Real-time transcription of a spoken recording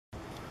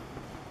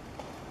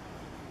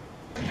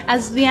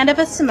As the end of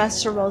a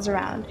semester rolls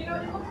around,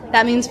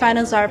 that means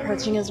finals are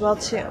approaching as well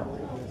too.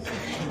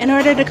 In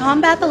order to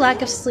combat the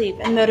lack of sleep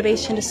and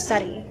motivation to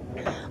study,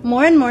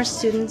 more and more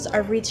students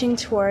are reaching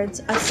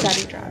towards a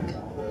study drug.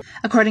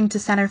 According to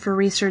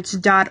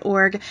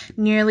centerforresearch.org,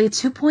 nearly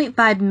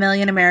 2.5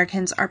 million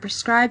Americans are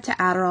prescribed to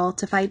Adderall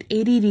to fight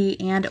ADD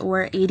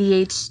and/or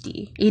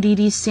ADHD.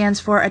 ADD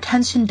stands for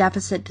Attention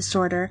Deficit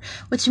Disorder,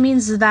 which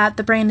means that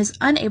the brain is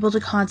unable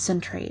to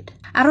concentrate.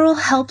 Adderall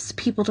helps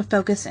people to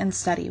focus and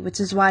study, which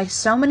is why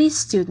so many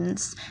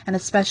students, and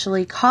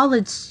especially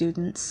college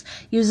students,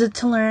 use it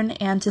to learn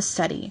and to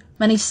study.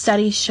 Many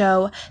studies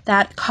show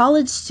that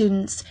college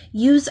students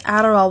use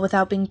Adderall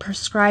without being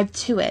prescribed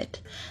to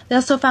it. They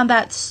also found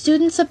that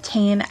students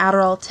obtain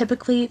Adderall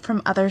typically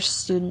from other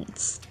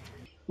students.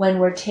 When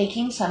we're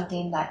taking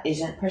something that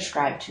isn't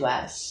prescribed to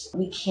us,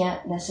 we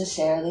can't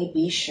necessarily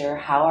be sure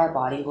how our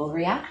body will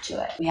react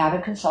to it. We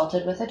haven't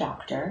consulted with a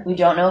doctor. We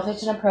don't know if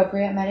it's an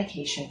appropriate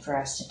medication for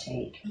us to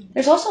take.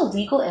 There's also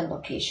legal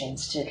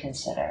implications to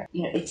consider.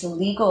 It's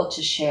illegal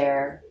to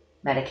share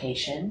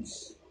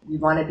medications. We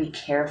want to be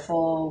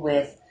careful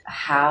with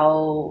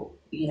how,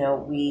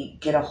 we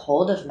get a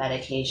hold of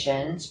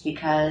medications,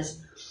 because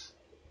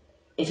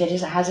if it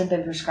hasn't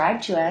been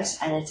prescribed to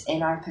us and it's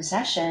in our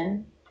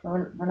possession,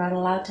 we're not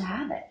allowed to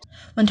have it.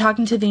 When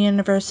talking to the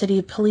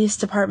university police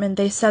department,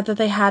 they said that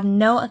they had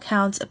no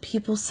accounts of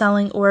people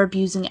selling or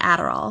abusing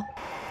Adderall.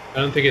 I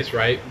don't think it's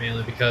right,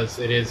 mainly because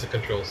it is a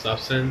controlled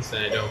substance,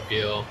 and I don't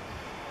feel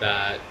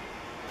that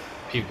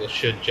people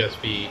should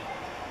just be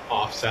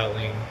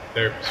off-selling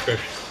their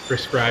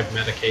prescribed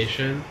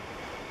medication.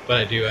 But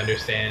I do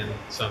understand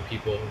some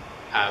people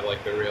have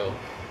the real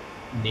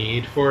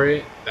need for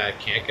it that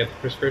can't get the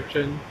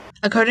prescription.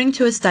 According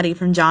to a study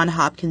from Johns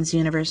Hopkins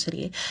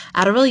University,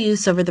 Adderall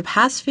use over the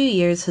past few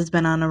years has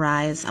been on a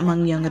rise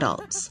among young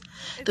adults.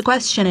 The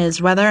question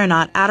is whether or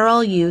not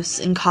Adderall use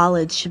in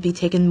college should be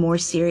taken more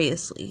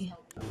seriously.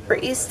 For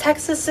East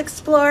Texas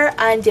Explorer,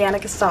 I'm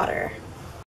Danica Sauter.